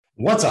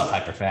What's up,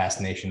 Hyperfast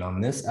Nation?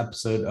 On this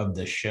episode of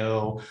the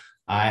show,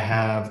 I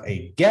have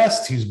a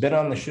guest who's been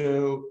on the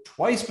show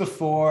twice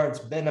before. It's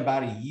been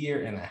about a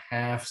year and a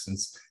half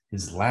since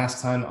his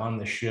last time on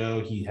the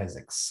show. He has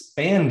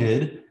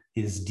expanded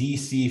his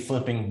DC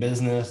flipping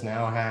business,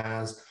 now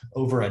has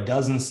over a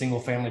dozen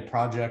single family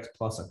projects,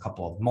 plus a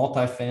couple of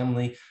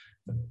multifamily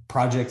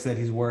projects that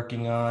he's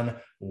working on.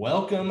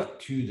 Welcome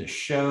to the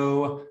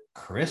show,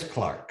 Chris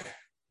Clark.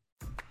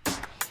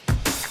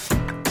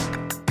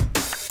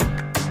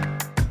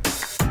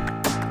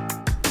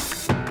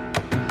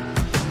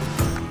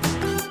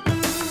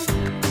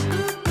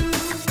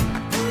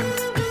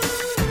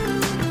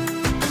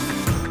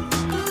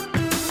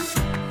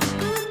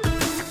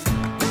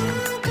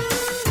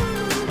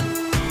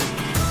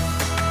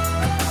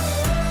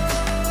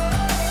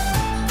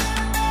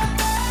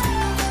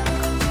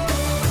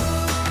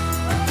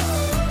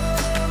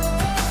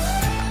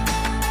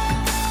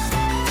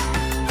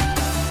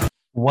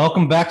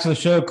 Welcome back to the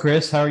show,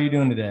 Chris. How are you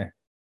doing today?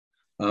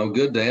 I'm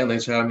good, Dan.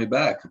 Thanks for having me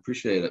back.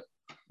 Appreciate it.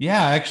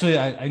 Yeah, actually,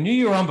 I knew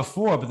you were on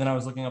before, but then I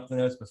was looking up the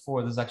notes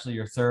before. This is actually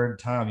your third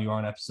time. You were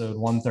on episode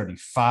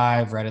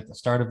 135 right at the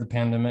start of the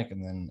pandemic,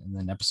 and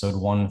then episode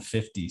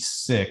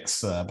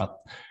 156 about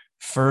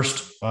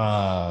first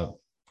kind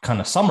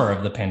of summer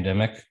of the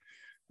pandemic.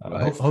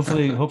 Right.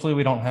 Hopefully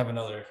we don't have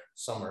another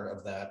summer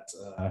of that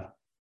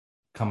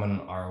coming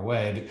our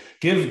way.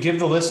 Give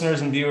the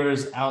listeners and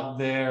viewers out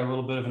there a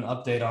little bit of an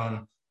update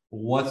on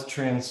what's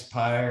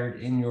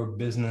transpired in your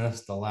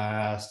business the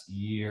last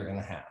year and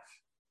a half.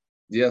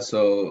 Yeah,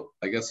 so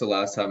I guess the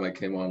last time I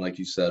came on, like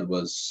you said,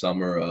 was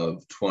summer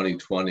of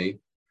 2020.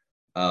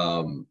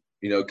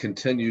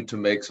 Continued to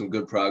make some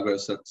good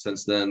progress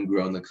since then,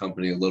 grown the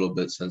company a little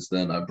bit since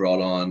then. I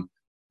brought on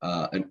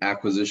an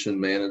acquisition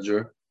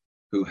manager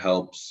who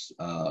helps,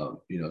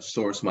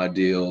 source my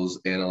deals,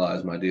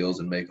 analyze my deals,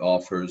 and make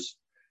offers,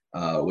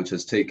 which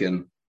has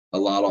taken a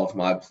lot off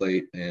my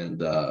plate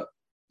and,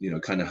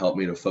 kind of helped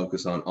me to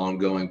focus on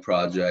ongoing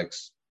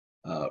projects,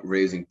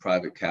 raising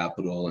private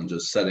capital, and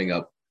just setting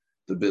up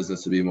the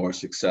business to be more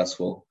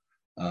successful.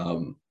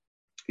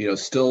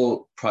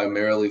 Still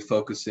primarily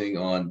focusing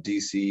on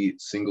DC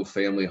single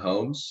family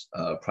homes,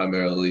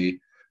 primarily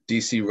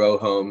DC row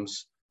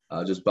homes,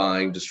 just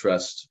buying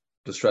distressed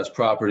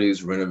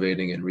properties,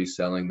 renovating and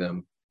reselling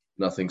them.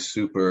 Nothing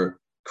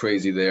super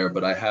crazy there,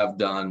 but I have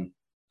done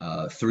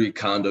 3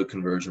 condo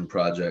conversion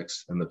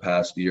projects in the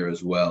past year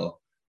as well,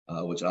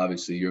 which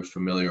obviously you're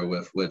familiar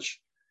with, which,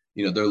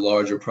 they're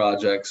larger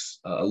projects,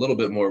 a little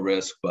bit more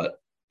risk, but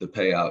the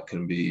payout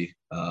can be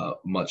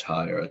much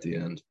higher at the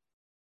end.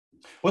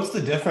 What's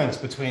the difference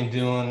between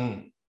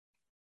doing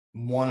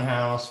one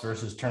house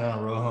versus turning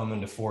a row home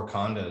into 4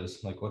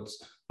 condos? Like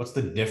what's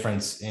the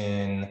difference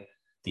in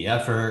the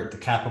effort, the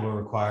capital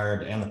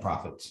required, and the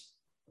profits?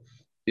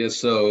 Yeah,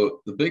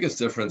 so the biggest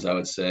difference I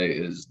would say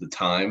is the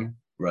time,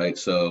 right?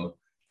 So,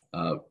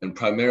 and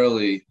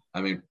primarily, I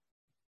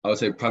would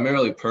say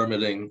primarily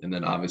permitting, and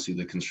then obviously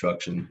the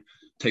construction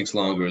takes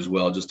longer as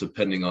well, just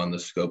depending on the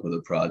scope of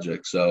the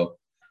project. So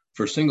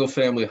for single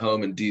family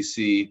home in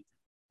DC,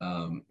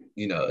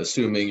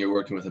 assuming you're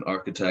working with an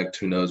architect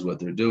who knows what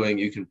they're doing,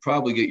 you can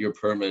probably get your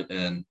permit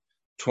in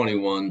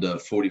 21 to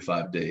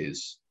 45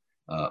 days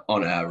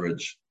on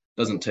average.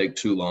 Doesn't take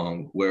too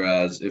long.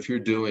 Whereas if you're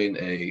doing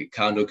a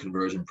condo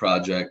conversion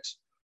project,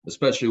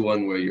 especially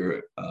one where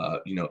you're,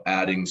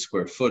 adding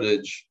square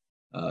footage,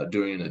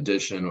 doing an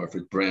addition, or if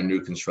it's brand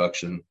new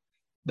construction,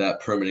 that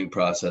permitting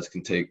process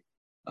can take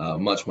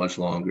much, much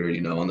longer.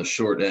 On the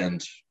short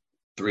end,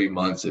 3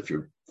 months if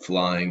you're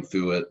flying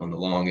through it. On the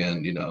long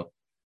end,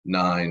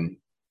 9,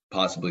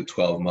 possibly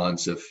 12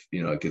 months if,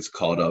 it gets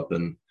caught up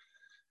in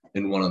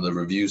one of the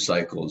review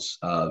cycles.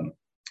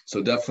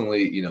 So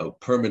definitely,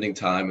 permitting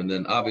time, and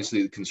then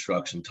obviously the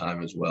construction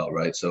time as well,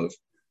 right? So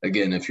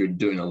if you're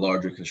doing a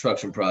larger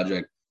construction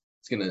project,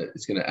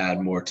 it's gonna add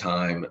more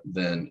time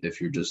than if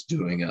you're just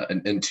doing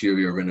an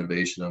interior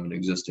renovation of an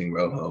existing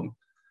row home.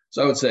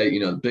 So I would say,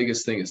 the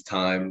biggest thing is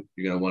time.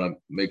 You're gonna want to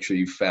make sure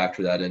you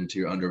factor that into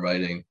your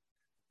underwriting,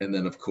 and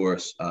then of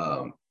course,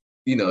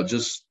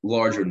 just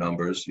larger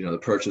numbers. The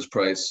purchase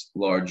price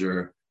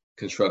larger,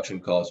 construction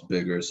costs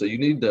bigger. So you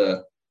need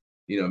to,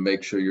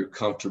 make sure you're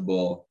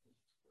comfortable,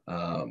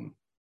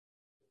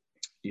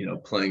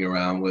 playing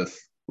around with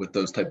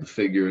those type of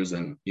figures.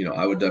 And,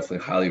 I would definitely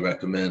highly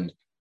recommend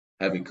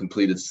having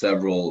completed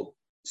several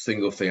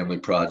single family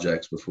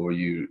projects before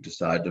you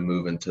decide to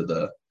move into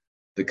the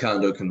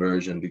condo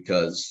conversion,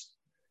 because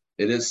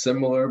it is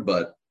similar,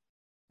 but,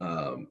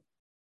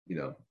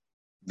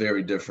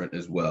 very different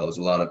as well. There's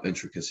a lot of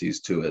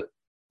intricacies to it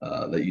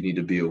that you need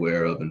to be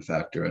aware of and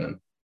factor in.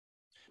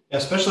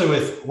 Especially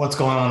with what's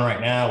going on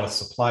right now with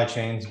supply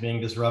chains being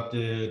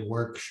disrupted,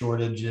 work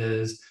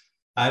shortages.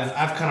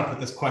 I've kind of put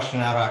this question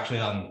out actually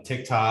on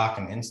TikTok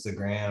and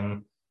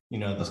Instagram,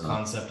 this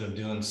concept of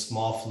doing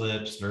small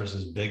flips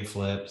versus big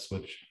flips,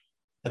 which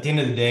at the end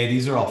of the day,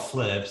 these are all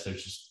flips.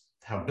 There's just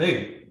how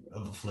big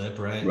of a flip,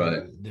 right?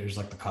 Right. There's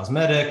like the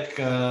cosmetic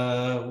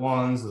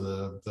ones,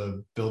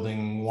 the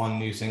building one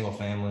new single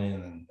family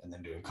and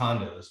then doing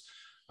condos.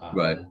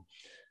 Right.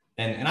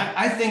 And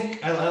I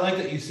think I like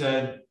that you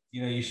said,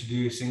 you should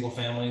do single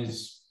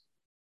families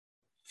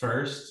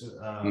first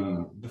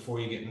Hmm. before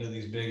you get into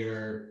these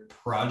bigger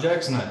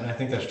projects. And I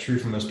think that's true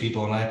for most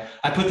people. And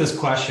I put this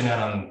question out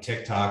on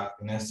TikTok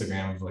and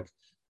Instagram of like,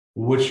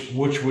 which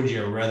would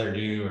you rather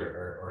do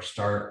or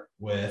start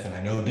with? And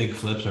I know big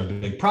flips are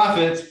big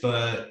profits,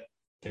 but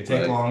they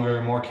take Right.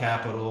 longer, more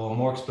capital,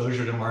 more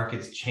exposure to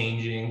markets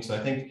changing. So I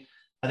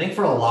think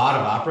for a lot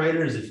of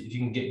operators, if you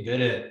can get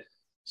good at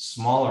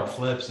smaller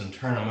flips and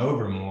turn them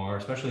over more,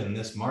 especially in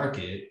this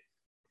market,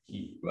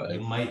 you Right.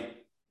 might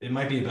it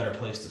might be a better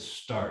place to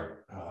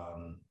start.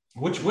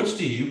 Which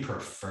do you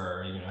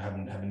prefer?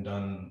 Having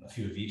done a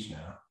few of each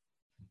now.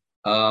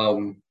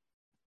 Um,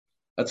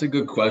 that's a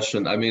good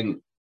question. I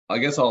mean, I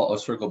guess I'll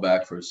circle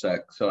back for a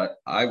sec. So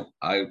I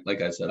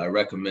like I said, I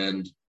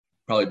recommend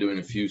probably doing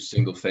a few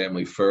single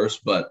family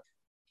first, but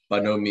by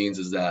no means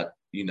is that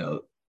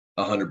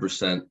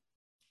 100%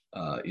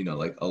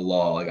 like a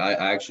law. Like I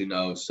actually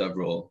know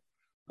several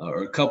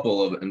or a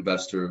couple of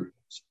investors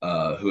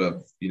who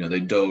have they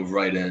dove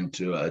right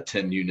into a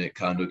 10 unit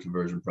condo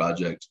conversion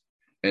project,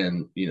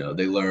 and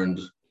they learned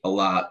a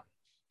lot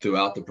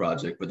throughout the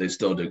project, but they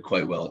still did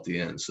quite well at the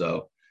end.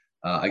 So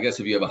I guess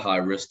if you have a high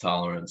risk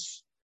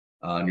tolerance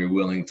and you're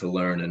willing to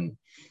learn, and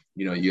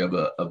you have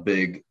a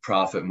big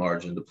profit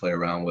margin to play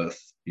around with,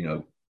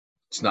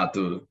 it's not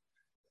the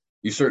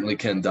you certainly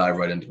can dive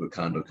right into a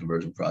condo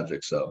conversion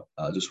project. So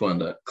just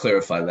wanted to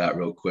clarify that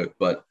real quick.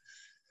 But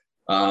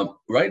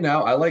right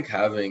now, I like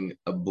having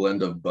a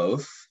blend of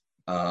both.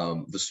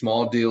 The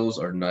small deals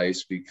are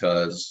nice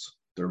because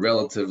they're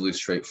relatively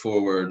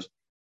straightforward.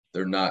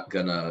 They're not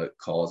going to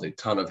cause a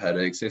ton of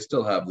headaches. They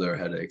still have their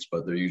headaches,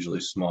 but they're usually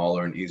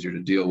smaller and easier to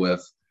deal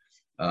with.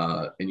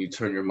 And you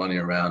turn your money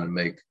around and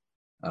make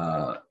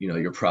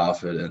your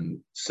profit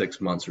in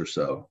 6 months or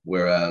so.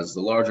 Whereas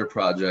the larger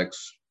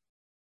projects,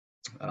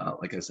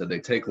 like I said, they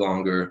take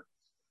longer,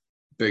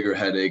 bigger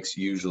headaches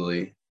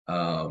usually,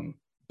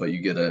 but you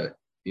get at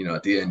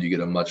the end, you get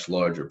a much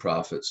larger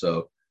profit.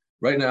 So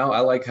right now, I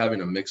like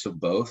having a mix of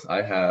both.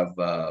 I have,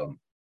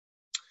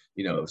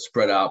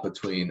 spread out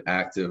between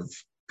active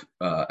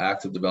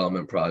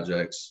development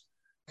projects,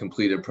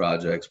 completed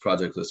projects,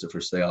 project listed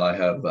for sale. I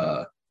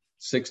have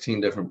 16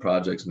 different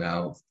projects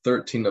now.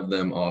 13 of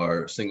them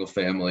are single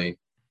family,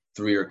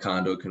 3 are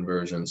condo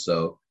conversions.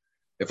 So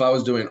if I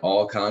was doing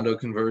all condo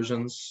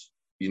conversions,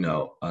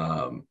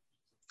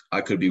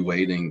 I could be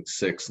waiting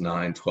 6,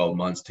 9, 12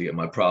 months to get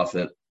my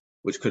profit,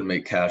 which could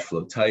make cash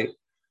flow tight.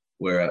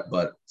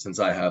 But since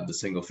I have the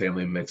single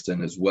family mixed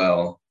in as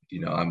well,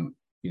 I'm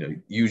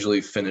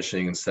usually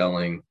finishing and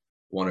selling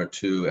 1 or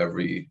 2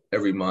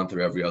 every month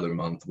or every other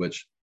month,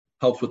 which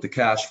helps with the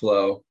cash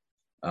flow,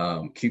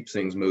 keeps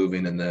things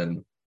moving, and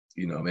then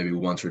maybe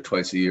once or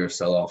twice a year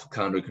sell off a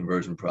condo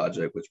conversion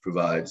project, which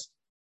provides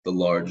the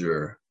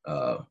larger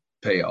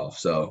payoff.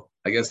 So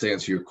I guess to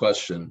answer your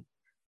question,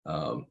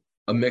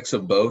 a mix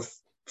of both,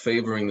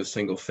 favoring the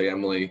single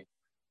family,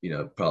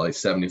 probably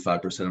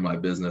 75% of my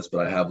business,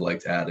 but I have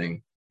liked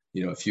adding,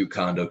 a few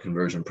condo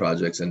conversion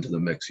projects into the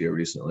mix here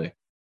recently.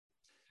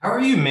 How are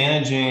you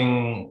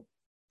managing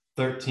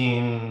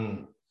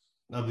 13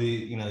 of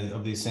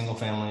these single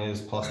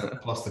families plus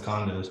the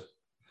condos?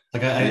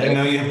 Like I Yeah,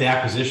 know you have the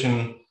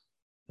acquisition,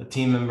 a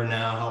team member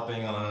now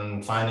helping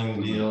on finding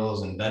the mhm.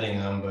 deals and vetting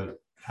them, but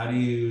how do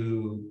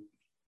you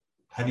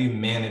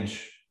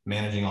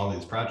managing all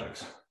these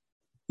projects?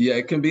 Yeah,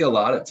 it can be a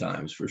lot at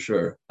times for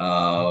sure.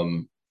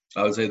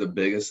 I would say the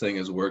biggest thing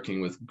is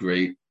working with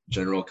great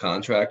general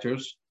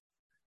contractors.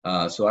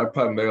 So I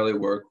primarily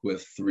work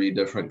with 3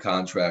 different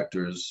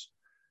contractors,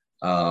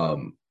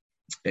 and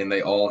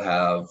they all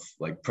have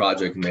like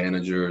project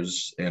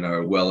managers and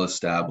are well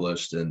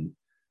established and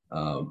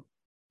um,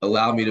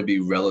 allow me to be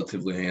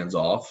relatively hands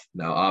off.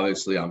 Now,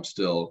 obviously, I'm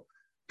still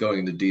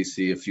going to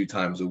DC a few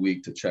times a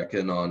week to check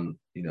in on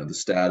the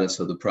status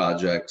of the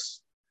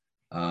projects.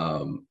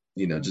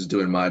 Just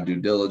doing my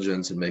due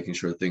diligence and making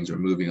sure things are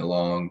moving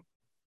along.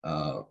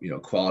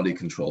 Quality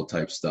control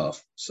type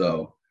stuff.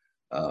 So,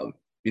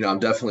 I'm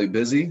definitely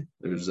busy.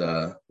 There's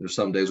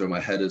some days where my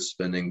head is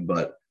spinning,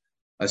 but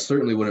I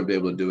certainly wouldn't be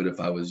able to do it if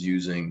I was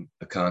using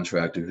a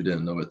contractor who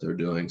didn't know what they're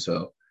doing.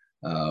 So,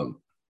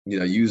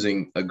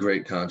 using a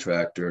great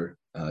contractor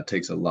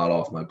takes a lot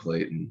off my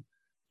plate and,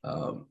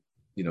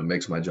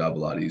 makes my job a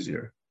lot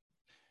easier.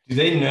 Do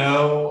they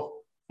know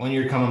when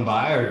you're coming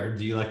by, or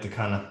do you like to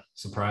kind of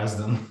surprise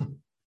them?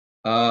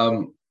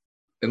 Um,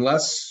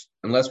 unless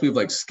we've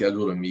like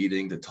scheduled a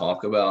meeting to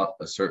talk about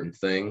a certain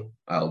thing,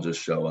 I'll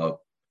just show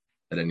up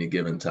at any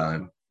given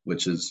time,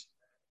 which is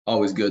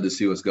always good to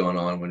see what's going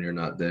on when you're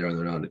not there and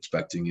they're not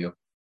expecting you.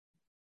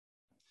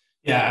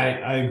 Yeah,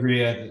 I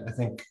agree. I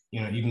think,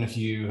 even if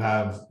you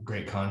have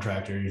great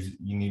contractors,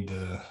 you need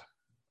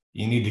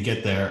to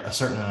get there a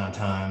certain amount of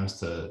times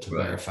to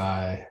Right.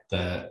 verify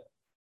that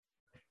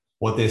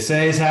what they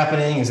say is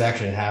happening is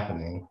actually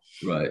happening.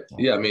 Right.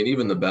 Yeah. I mean,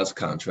 even the best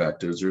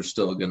contractors are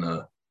still going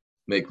to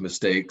make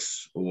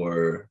mistakes,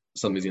 or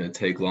something's going to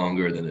take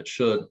longer than it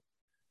should.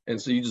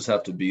 And so you just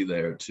have to be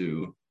there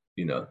to,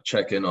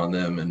 check in on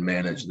them and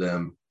manage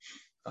them,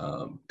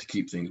 to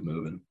keep things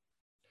moving.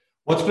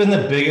 What's been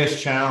the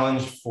biggest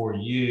challenge for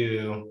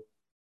you,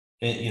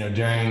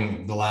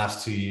 during the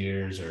last 2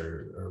 years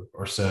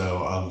or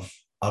so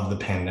of the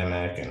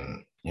pandemic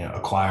and,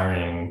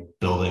 acquiring,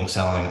 building,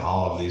 selling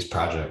all of these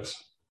projects?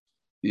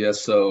 Yeah.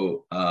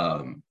 So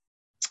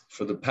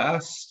for the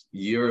past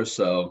year or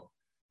so,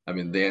 I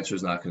mean, the answer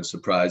is not going to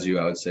surprise you.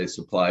 I would say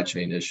supply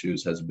chain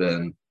issues has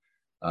been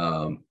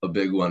a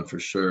big one for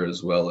sure,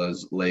 as well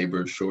as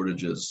labor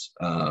shortages.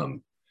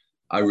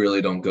 I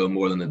really don't go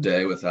more than a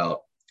day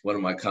without one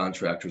of my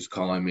contractors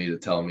calling me to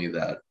tell me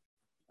that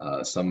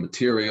some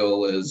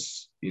material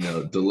is,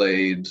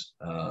 delayed.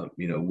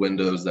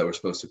 Windows that were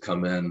supposed to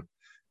come in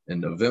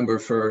November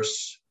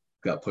 1st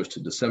got pushed to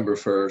December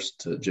 1st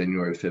to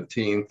January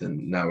 15th.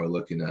 And now we're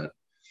looking at,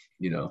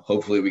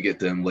 hopefully we get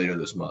them later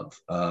this month.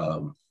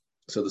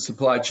 So the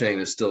supply chain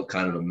is still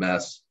kind of a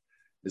mess.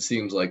 It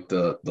seems like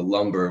the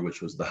lumber,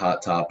 which was the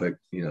hot topic,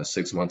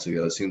 6 months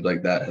ago, it seems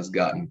like that has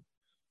gotten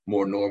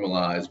more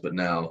normalized, but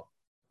now,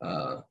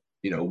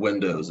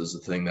 Windows is the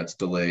thing that's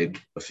delayed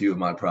a few of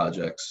my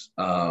projects.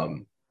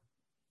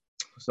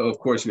 So of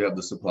course you have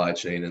the supply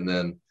chain, and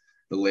then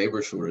the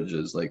labor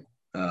shortages. Like,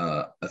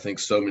 I think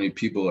so many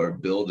people are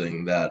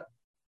building that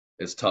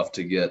it's tough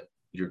to get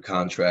your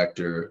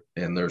contractor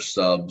and their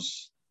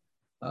subs,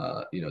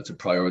 to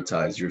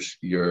prioritize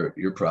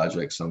your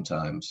project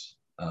sometimes.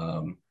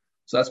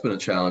 So that's been a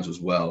challenge as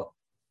well.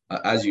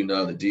 As you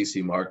know, the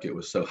DC market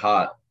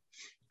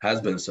has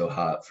been so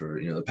hot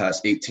for, the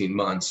past 18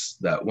 months,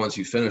 that once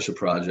you finish a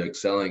project,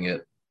 selling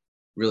it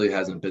really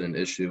hasn't been an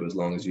issue as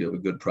long as you have a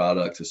good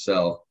product to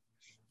sell.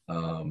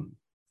 So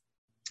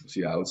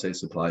yeah, I would say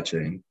supply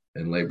chain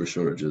and labor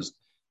shortages.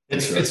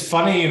 It's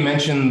funny you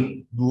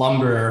mentioned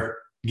lumber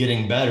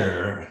getting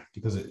better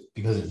because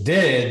it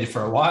did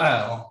for a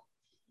while,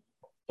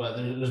 but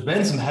there's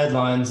been some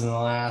headlines in the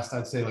last,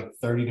 I'd say, like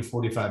 30 to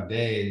 45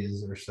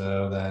 days or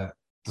so, that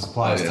the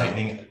supply is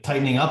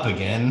tightening up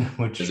again.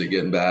 Which, is it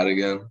getting bad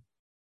again?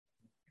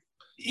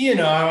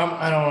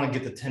 I don't want to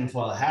get the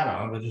tinfoil hat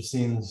on, but it just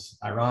seems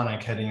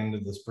ironic heading into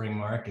the spring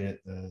market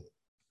that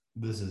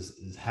this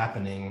is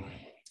happening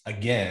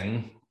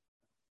again.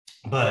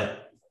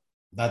 But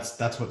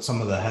that's what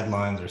some of the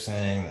headlines are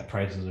saying, that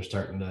prices are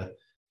starting to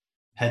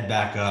head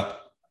back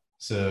up.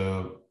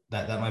 So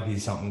that might be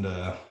something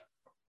to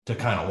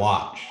kind of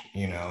watch,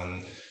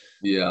 and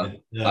yeah,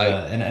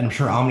 and I'm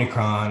sure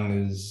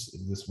Omicron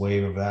this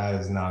wave of that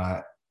is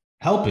not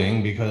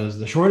helping, because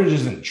the shortage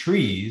isn't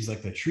trees.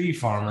 Like the tree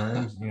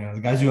farmers,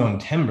 the guys who own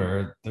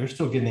timber, they're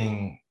still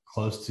getting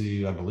close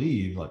to, I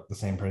believe, like the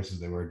same prices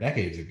they were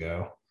decades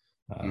ago.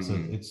 So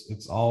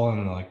it's all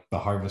in like the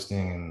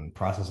harvesting and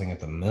processing at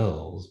the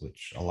mills,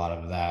 which a lot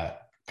of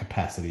that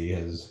capacity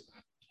has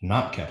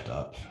not kept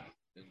up.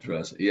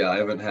 Interesting. Yeah, I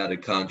haven't had a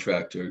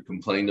contractor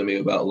complain to me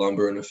about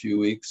lumber in a few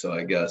weeks, so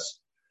I guess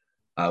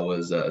I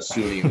was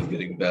assuming it was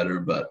getting better,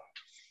 but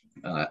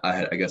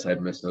I guess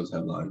I'd missed those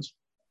headlines.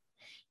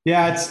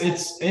 Yeah,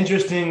 it's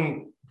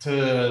interesting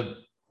to,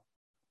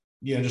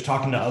 just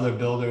talking to other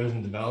builders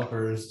and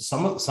developers.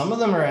 Some of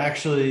them are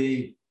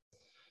actually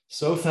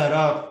so fed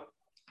up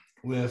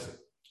with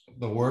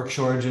the work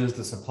shortages,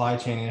 the supply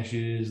chain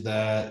issues,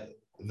 that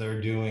they're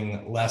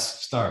doing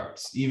less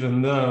starts,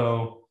 even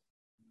though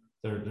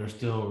they're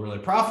still really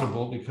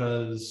profitable,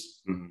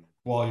 because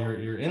while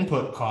your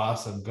input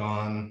costs have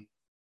gone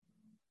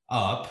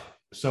up,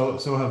 so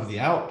have the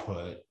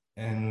output.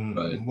 And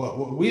right.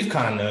 what we've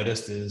kind of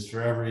noticed is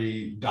for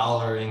every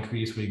dollar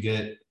increase we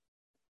get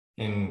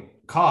in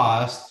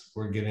cost,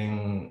 we're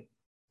getting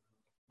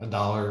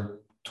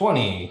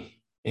 $1.20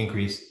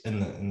 increase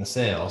in the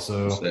sale.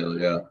 So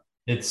yeah,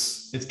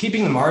 it's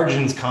keeping the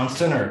margins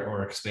constant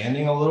or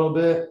expanding a little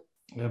bit,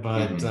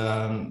 but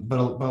a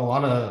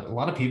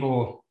lot of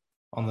people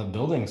on the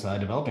building side,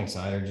 developing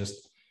side, are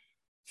just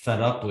fed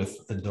up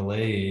with the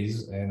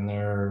delays, and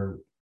they're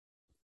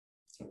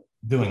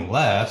doing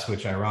less,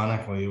 which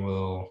ironically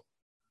will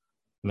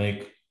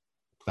make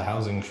the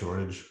housing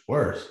shortage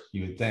worse,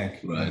 you would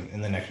think, right,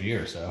 in the next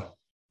year or so.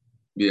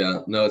 Yeah,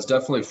 no, it's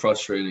definitely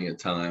frustrating at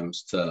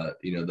times to,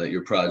 that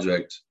your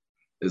project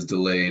is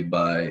delayed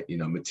by,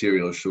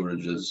 material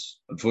shortages.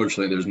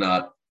 Unfortunately, there's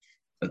not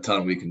a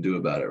ton we can do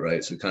about it,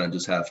 right? So kind of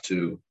just have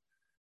to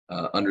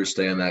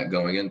understand that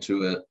going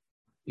into it,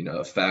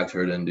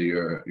 factor it into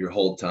your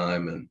hold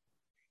time, and,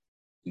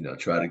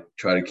 try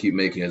to keep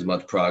making as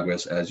much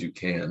progress as you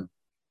can.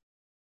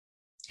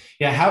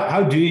 Yeah.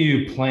 How do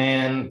you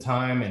plan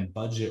time and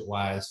budget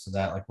wise for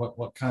that? Like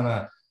what kind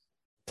of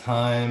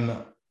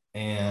time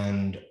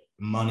and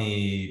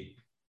money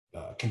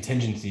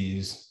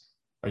contingencies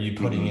are you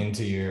putting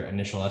into your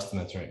initial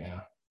estimates right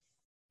now?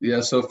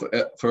 Yeah. So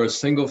for a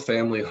single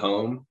family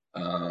home,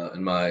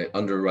 in my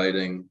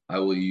underwriting, I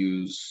will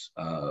use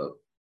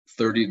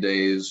 30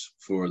 days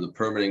for the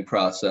permitting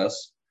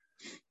process.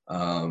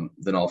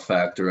 Then I'll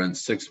factor in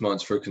 6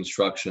 months for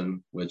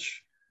construction,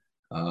 which,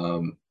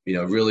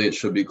 really it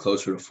should be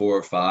closer to 4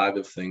 or 5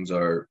 if things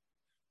are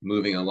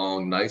moving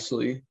along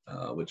nicely,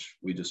 which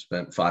we just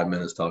spent 5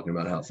 minutes talking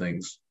about how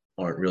things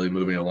aren't really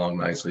moving along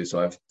nicely.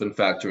 So I've been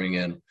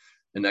factoring in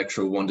an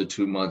extra 1 to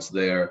 2 months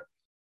there.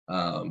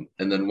 And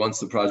then once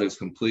the project's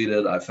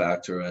completed, I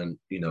factor in,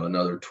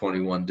 another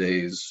 21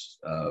 days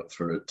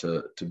for it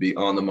to be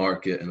on the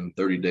market and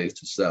 30 days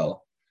to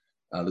sell.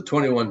 The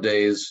 21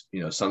 days,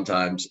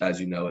 sometimes, as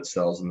you know, it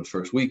sells in the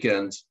first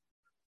weekend.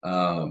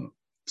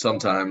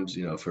 Sometimes,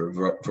 for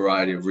a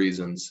variety of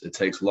reasons, it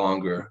takes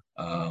longer.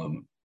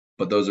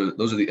 But those are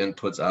the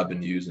inputs I've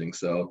been using.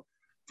 So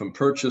from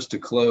purchase to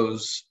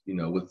close,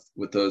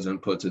 with those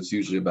inputs, it's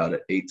usually about an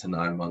 8 to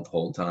 9 month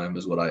hold time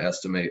is what I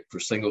estimate for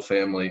single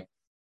family.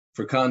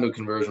 For condo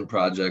conversion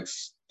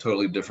projects,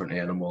 totally different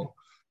animal.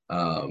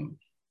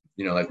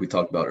 Like we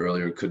talked about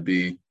earlier, it could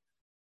be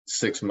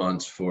 6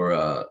 months for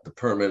the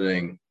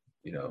permitting,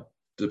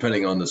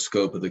 depending on the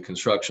scope of the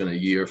construction, a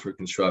year for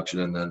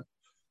construction, and then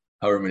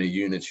however many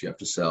units you have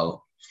to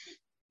sell.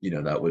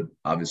 That would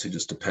obviously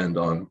just depend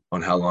on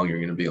how long you're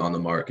going to be on the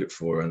market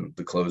for and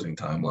the closing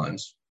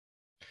timelines.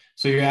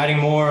 So you're adding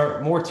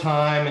more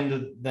time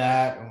into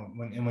that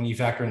when you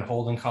factor in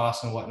holding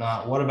costs and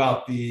whatnot. What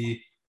about the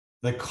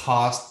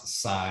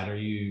cost side? Are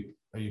you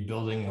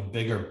building a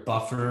bigger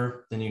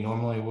buffer than you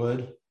normally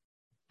would?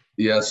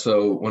 Yeah.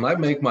 So when I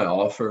make my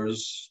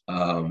offers,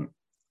 I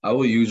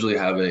will usually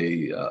have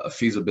a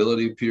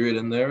feasibility period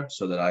in there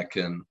so that I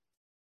can,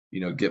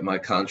 get my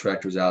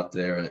contractors out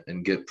there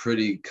and get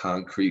pretty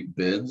concrete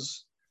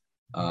bids.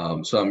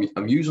 So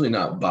I'm usually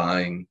not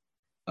buying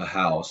a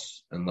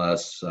house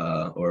unless,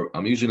 or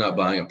I'm usually not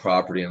buying a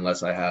property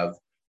unless I have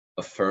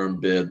a firm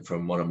bid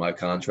from one of my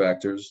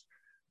contractors.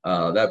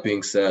 That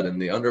being said, in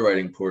the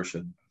underwriting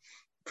portion,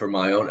 for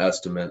my own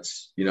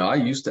estimates, I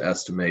used to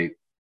estimate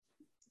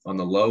on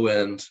the low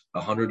end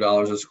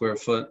 $100 a square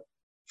foot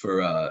for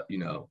a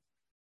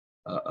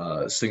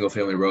single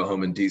family row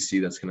home in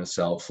DC that's going to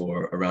sell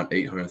for around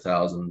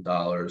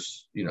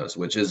 $800,000,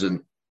 which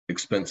isn't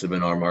expensive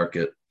in our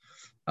market.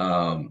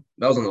 That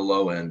was on the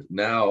low end.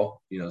 Now,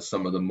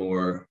 some of the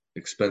more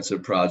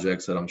expensive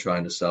projects that I'm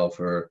trying to sell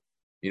for,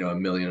 $1.5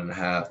 million,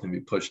 maybe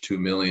push 2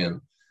 million.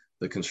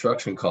 The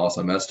construction costs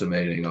I'm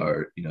estimating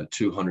are,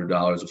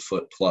 $200 a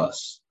foot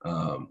plus.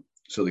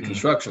 So the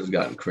construction has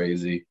gotten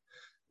crazy.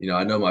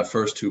 I know my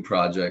first few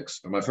projects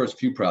when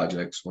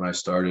I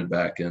started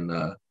back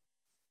in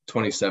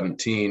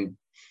 2017,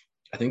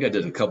 I think I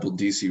did a couple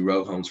DC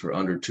row homes for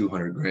under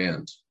 200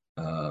 grand,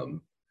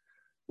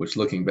 which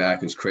looking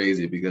back is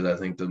crazy because I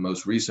think the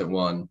most recent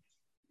one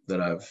that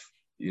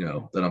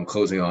that I'm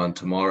closing on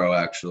tomorrow,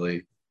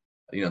 actually,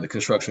 the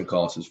construction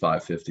cost is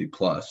 550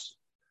 plus.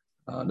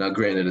 Now,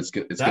 granted, it's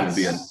going to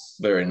be a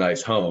very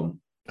nice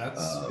home.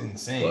 That's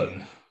insane. But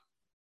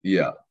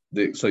yeah.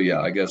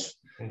 I guess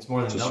it's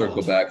more than to doubled.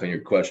 Circle back on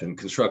your question,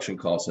 construction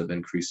costs have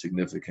increased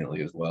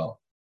significantly as well.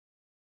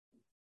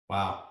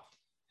 Wow.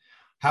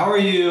 How are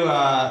you?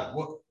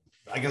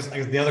 I guess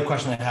the other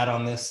question I had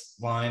on this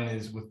line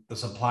is with the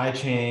supply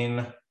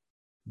chain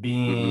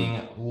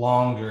being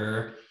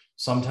longer,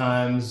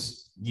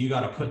 sometimes you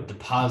got to put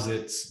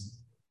deposits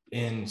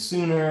in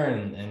sooner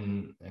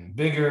and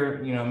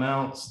bigger,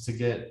 amounts to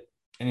get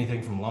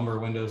anything from lumber,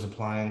 windows,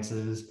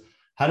 appliances.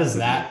 How does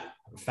that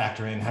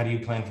factor in? How do you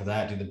plan for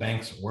that? Do the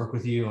banks work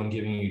with you on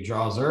giving you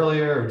draws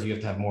earlier, or do you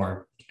have to have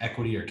more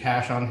equity or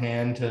cash on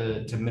hand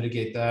to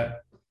mitigate that?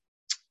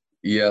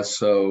 Yeah,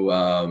 so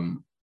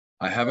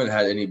I haven't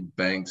had any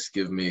banks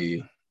give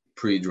me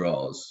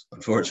pre-draws,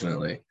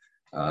 unfortunately.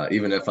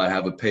 Even if I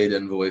have a paid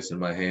invoice in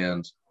my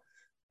hand,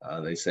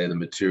 they say the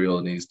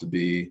material needs to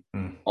be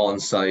on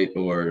site,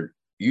 or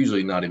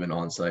usually not even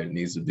on site. It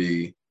needs to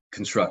be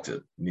constructed,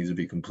 it needs to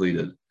be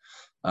completed.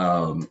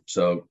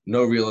 So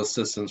no real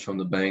assistance from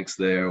the banks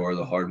there or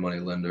the hard money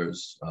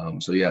lenders.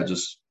 So yeah,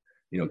 just,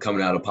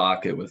 coming out of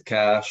pocket with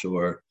cash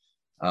or,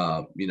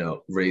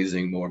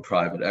 raising more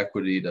private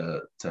equity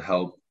to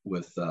help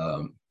with,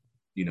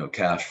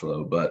 cash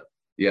flow. But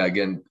yeah,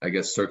 again, I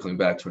guess circling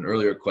back to an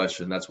earlier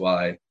question, that's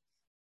why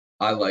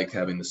I like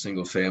having the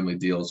single family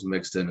deals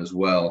mixed in as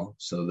well,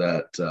 so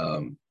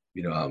that,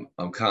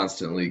 I'm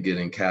constantly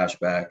getting cash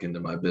back into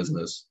my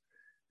business.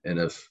 And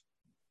if,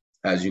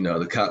 as you know,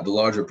 the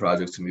larger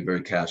projects can be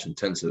very cash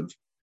intensive,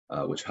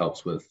 which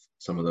helps with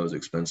some of those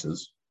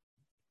expenses.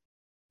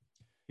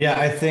 Yeah,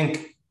 I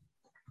think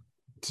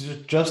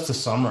just to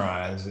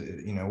summarize,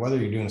 whether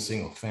you're doing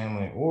single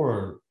family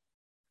or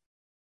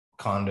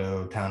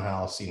condo,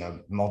 townhouse,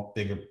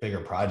 bigger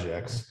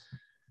projects,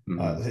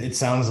 it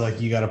sounds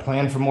like you got to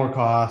plan for more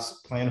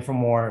costs, plan for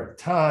more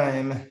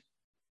time,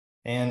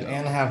 and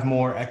have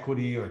more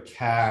equity or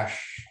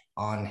cash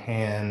on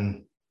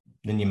hand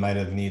than you might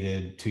have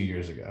needed 2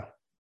 years ago.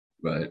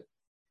 Right.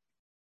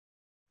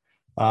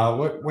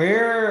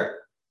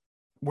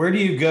 Where do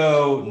you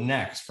go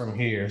next from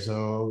here?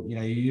 So,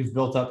 you've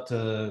built up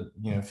to,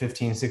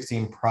 15,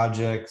 16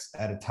 projects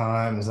at a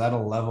time. Is that a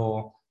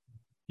level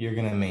you're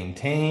going to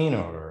maintain,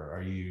 or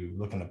are you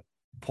looking to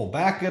pull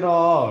back at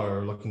all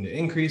or looking to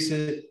increase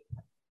it?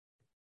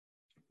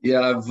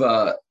 Yeah,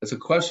 it's a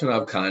question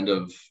I've kind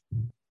of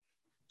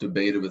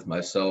debated with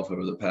myself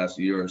over the past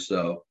year or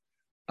so.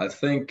 I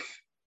think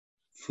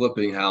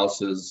flipping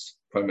houses,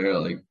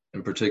 primarily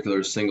in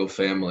particular single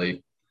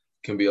family,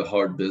 can be a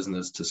hard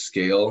business to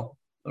scale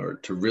or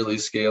to really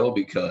scale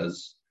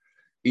because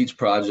each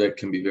project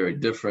can be very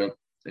different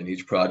and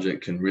each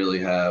project can really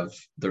have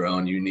their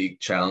own unique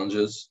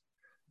challenges.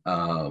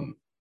 Um,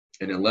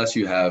 and unless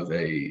you have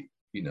a,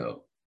 you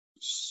know,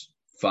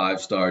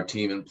 5-star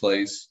team in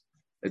place,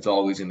 it's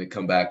always going to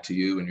come back to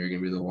you and you're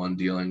going to be the one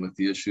dealing with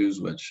the issues,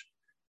 which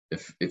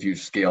if you've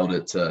scaled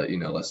it to,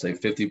 let's say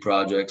 50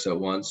 projects at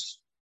once,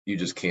 you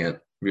just can't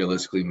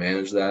realistically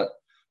manage that.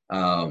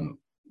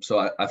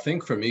 So I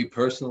think for me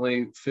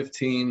personally,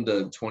 15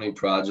 to 20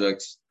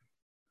 projects,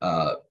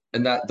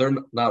 and that they're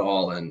not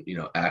all in,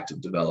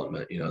 active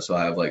development, so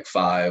I have like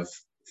five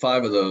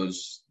of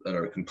those that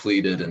are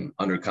completed and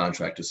under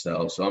contract to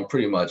sell. So I'm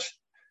pretty much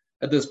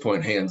at this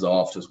point hands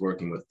off, just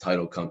working with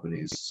title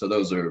companies. So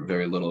those are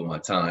very little of my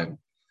time.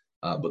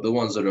 But the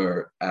ones that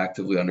are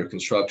actively under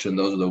construction,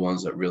 those are the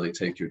ones that really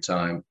take your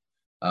time.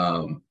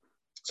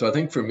 So I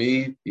think for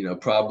me,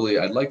 probably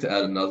I'd like to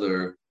add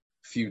another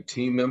few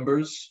team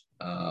members,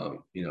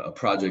 a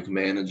project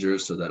manager,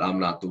 so that I'm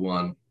not the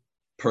one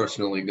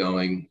personally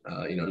going,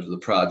 to the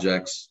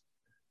projects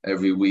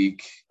every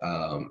week.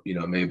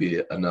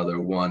 Maybe another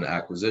one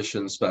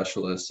acquisition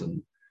specialist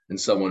and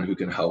someone who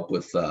can help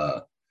with,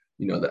 the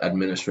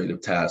administrative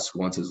tasks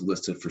once it's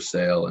listed for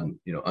sale and,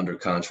 under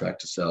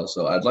contract to sell.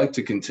 So I'd like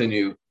to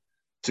continue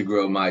to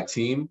grow my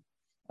team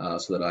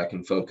so that I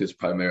can focus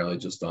primarily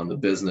just on the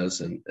business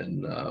and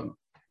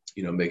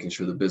making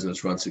sure the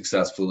business runs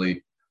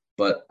successfully.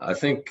 But I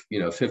think,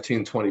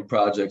 15, 20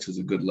 projects is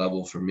a good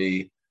level for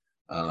me.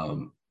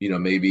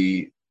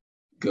 Maybe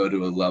go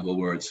to a level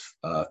where it's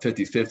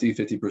 50-50,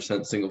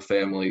 50% single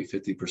family,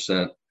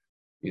 50%,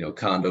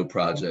 condo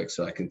projects.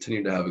 So I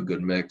continue to have a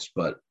good mix,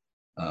 but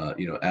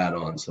add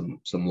on some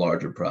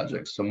larger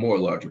projects, some more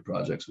larger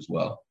projects as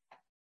well.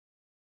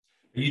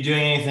 Are you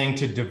doing anything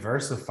to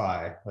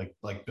diversify,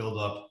 like build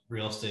up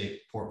real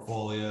estate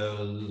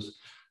portfolios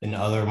in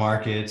other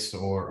markets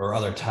or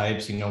other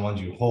types,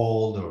 ones you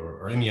hold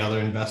or any other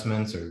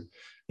investments or,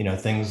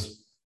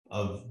 things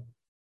of,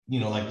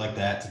 like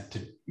that to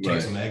take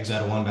Right. some eggs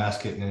out of one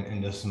basket and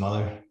into some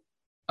other?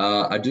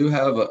 I do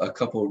have a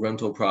couple of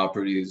rental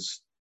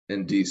properties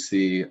in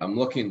DC. I'm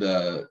looking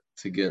to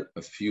get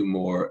a few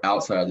more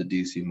outside of the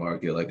DC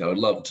market. Like I would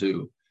love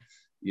to,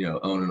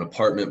 own an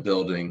apartment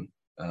building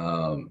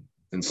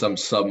in some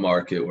sub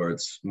market where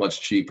it's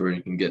much cheaper and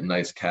you can get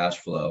nice cash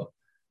flow.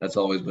 That's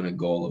always been a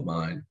goal of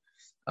mine.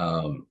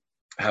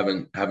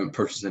 Haven't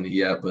purchased any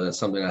yet, but that's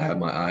something I have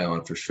my eye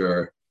on for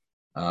sure.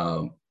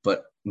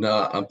 But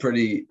no, I'm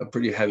pretty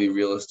heavy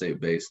real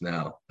estate based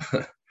now.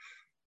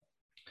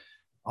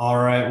 All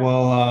right.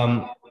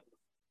 Well,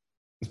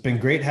 it's been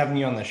great having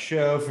you on the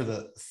show for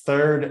the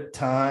third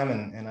time.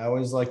 And I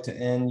always like to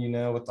end,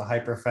 with the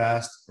hyper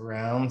fast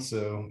round.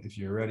 So if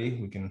you're ready,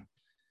 we can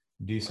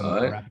do some All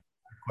right, rapid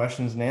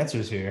questions and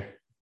answers here.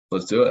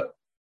 let's do it.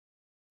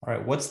 All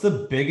right. What's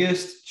the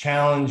biggest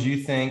challenge you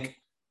think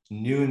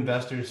new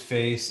investors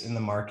face in the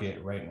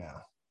market right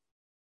now?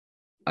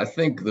 I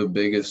think the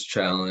biggest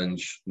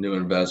challenge new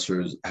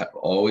investors have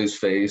always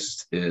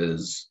faced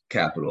is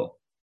capital.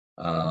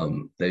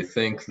 They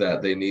think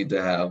that they need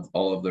to have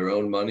all of their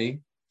own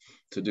money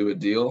to do a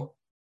deal,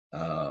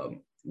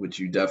 which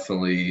you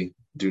definitely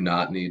do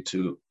not need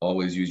to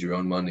always use your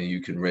own money.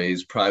 You can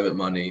raise private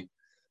money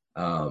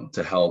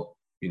to help,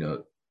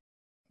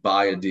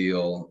 buy a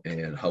deal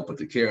and help with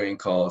the carrying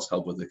costs,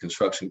 help with the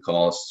construction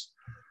costs.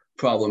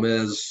 Problem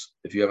is,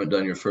 if you haven't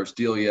done your first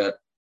deal yet,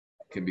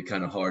 it can be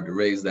kind of hard to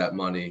raise that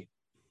money.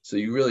 So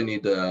you really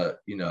need to,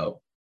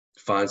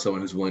 find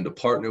someone who's willing to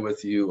partner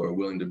with you or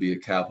willing to be a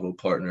capital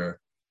partner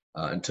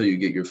until you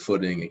get your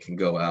footing and can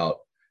go out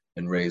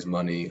and raise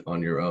money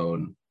on your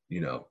own,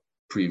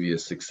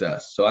 previous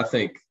success. So I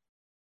think,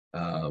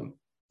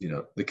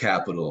 the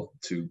capital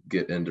to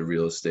get into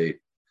real estate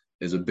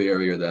is a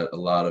barrier that a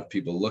lot of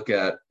people look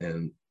at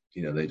and,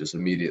 they just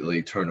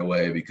immediately turn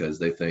away because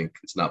they think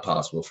it's not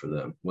possible for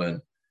them.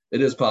 When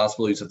it is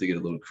possible, you just have to get a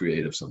little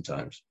creative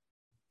sometimes.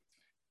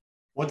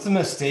 What's a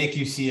mistake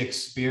you see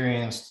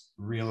experienced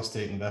real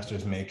estate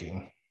investors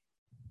making?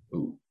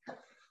 Ooh.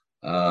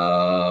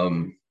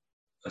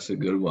 That's a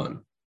good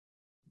one.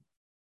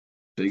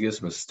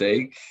 Biggest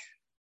mistake?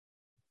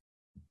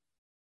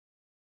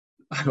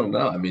 I don't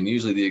know. I mean,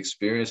 usually the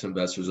experienced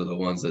investors are the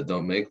ones that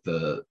don't make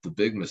the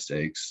big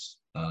mistakes.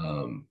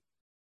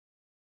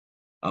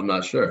 I'm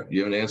not sure. You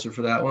have an answer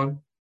for that one?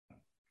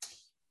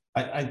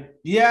 I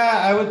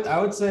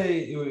would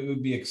say it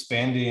would be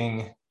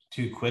expanding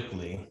too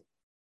quickly,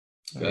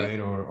 Okay. right?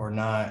 Or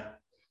not,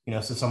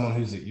 so someone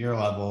who's at your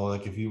level,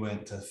 like if you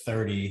went to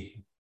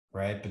 30,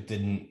 right, but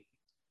didn't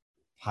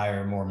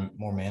hire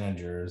more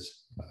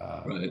managers,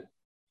 Right.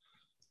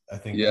 I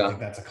think Yeah.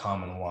 that's a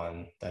common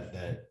one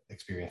that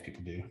experienced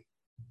people do.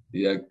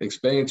 Yeah,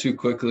 expanding too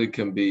quickly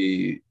can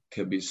be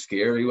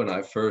scary. When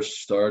I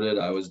first started,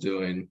 I was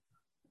doing,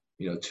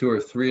 two or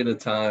three at a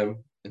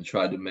time and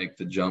tried to make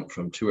the jump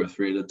from two or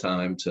three at a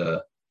time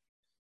to,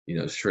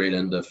 straight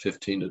into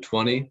 15 to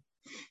 20.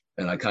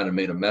 And I kind of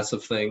made a mess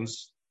of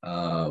things.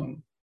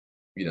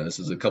 This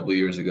is a couple of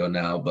years ago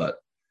now, but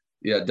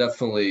yeah,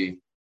 definitely,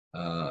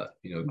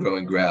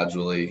 growing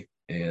gradually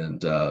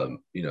and,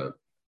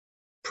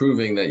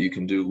 proving that you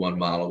can do one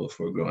model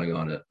before growing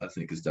on it, I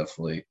think is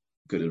definitely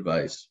good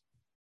advice.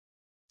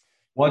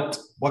 What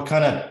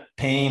kind of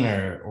pain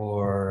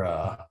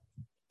or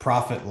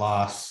profit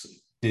loss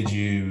did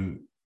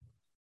you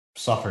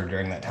suffer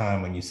during that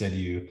time when you said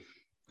you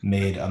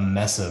made a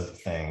mess of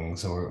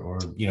things, or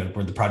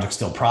were the projects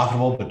still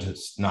profitable but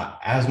just not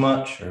as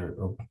much,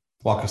 or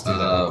walk us through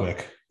that real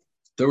quick?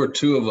 There were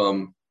two of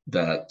them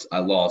that I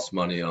lost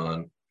money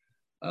on.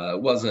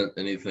 It wasn't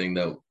anything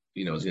that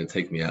was going to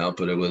take me out,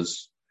 but it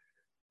was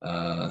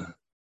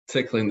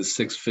tickling the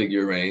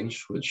six-figure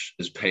range, which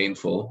is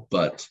painful.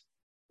 But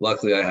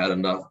luckily, I had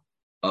enough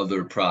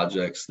other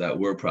projects that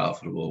were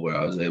profitable where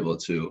I was able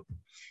to,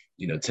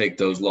 take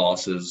those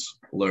losses,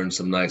 learn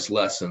some nice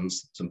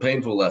lessons, some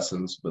painful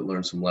lessons, but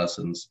learn some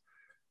lessons,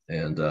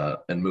 and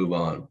move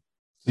on.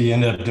 So you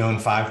ended up doing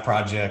 5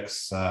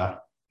 projects,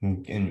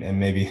 and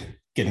maybe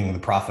getting the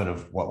profit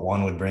of what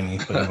one would bring you,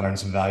 but you learned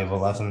some valuable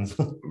lessons.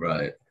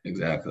 Right,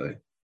 exactly.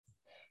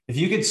 If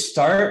you could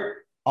start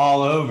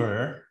all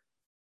over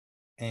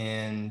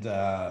and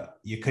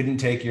you couldn't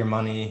take your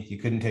money, you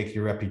couldn't take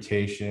your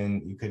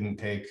reputation, you couldn't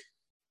take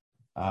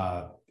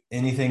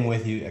anything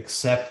with you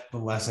except the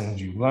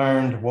lessons you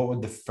learned, what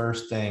would the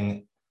first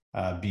thing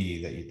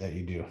be that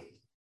you do?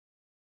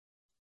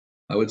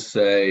 I would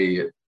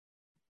say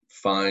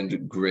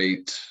find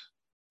great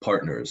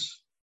partners.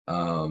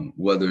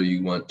 Whether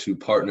you want to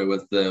partner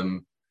with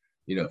them,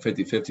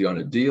 50-50 on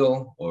a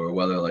deal, or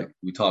whether, like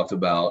we talked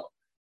about,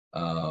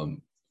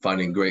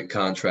 finding great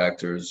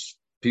contractors.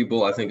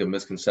 People, I think a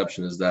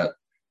misconception is that,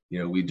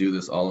 we do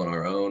this all on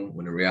our own,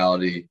 when in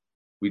reality,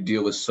 we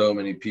deal with so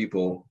many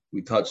people,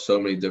 we touch so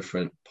many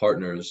different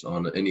partners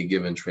on any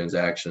given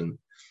transaction,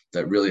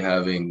 that really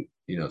having,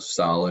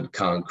 solid,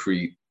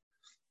 concrete,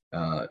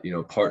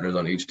 partners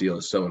on each deal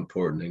is so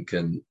important,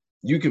 and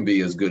you can be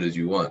as good as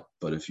you want,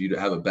 but if you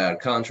have a bad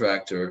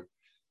contractor,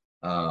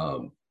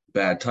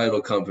 bad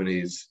title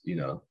companies,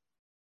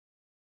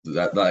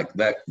 that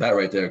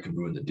right there can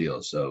ruin the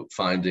deal. So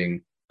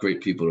finding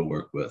great people to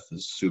work with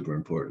is super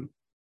important.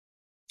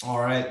 All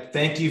right.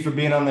 Thank you for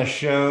being on the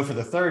show for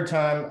the third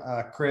time,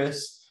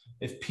 Chris.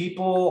 If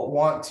people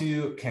want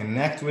to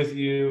connect with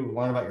you,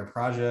 learn about your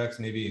projects,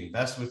 maybe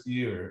invest with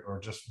you, or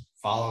just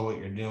follow what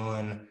you're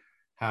doing,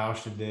 how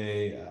should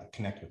they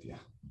connect with you?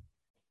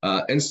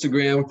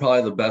 Instagram,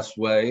 probably the best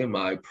way.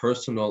 My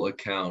personal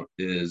account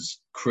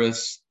is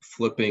Chris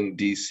Flipping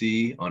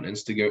DC on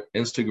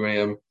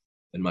Instagram,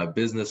 and my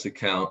business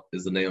account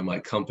is the name of my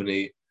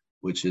company,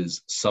 which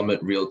is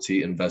Summit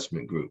Realty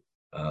Investment Group.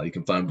 You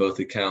can find both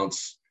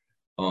accounts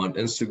on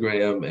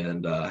Instagram,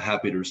 and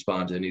happy to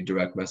respond to any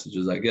direct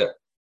messages I get.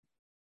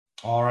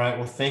 All right.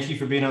 Well, thank you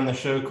for being on the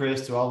show,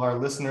 Chris. To all of our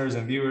listeners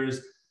and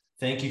viewers,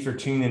 thank you for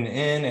tuning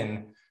in.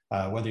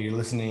 And whether you're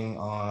listening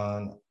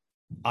on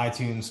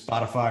iTunes,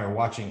 Spotify, or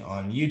watching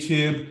on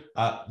YouTube,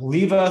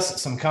 leave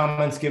us some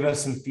comments, give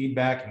us some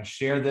feedback, and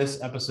share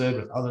this episode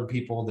with other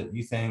people that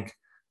you think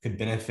could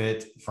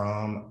benefit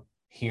from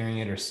hearing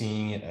it or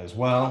seeing it as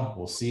well.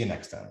 We'll see you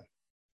next time.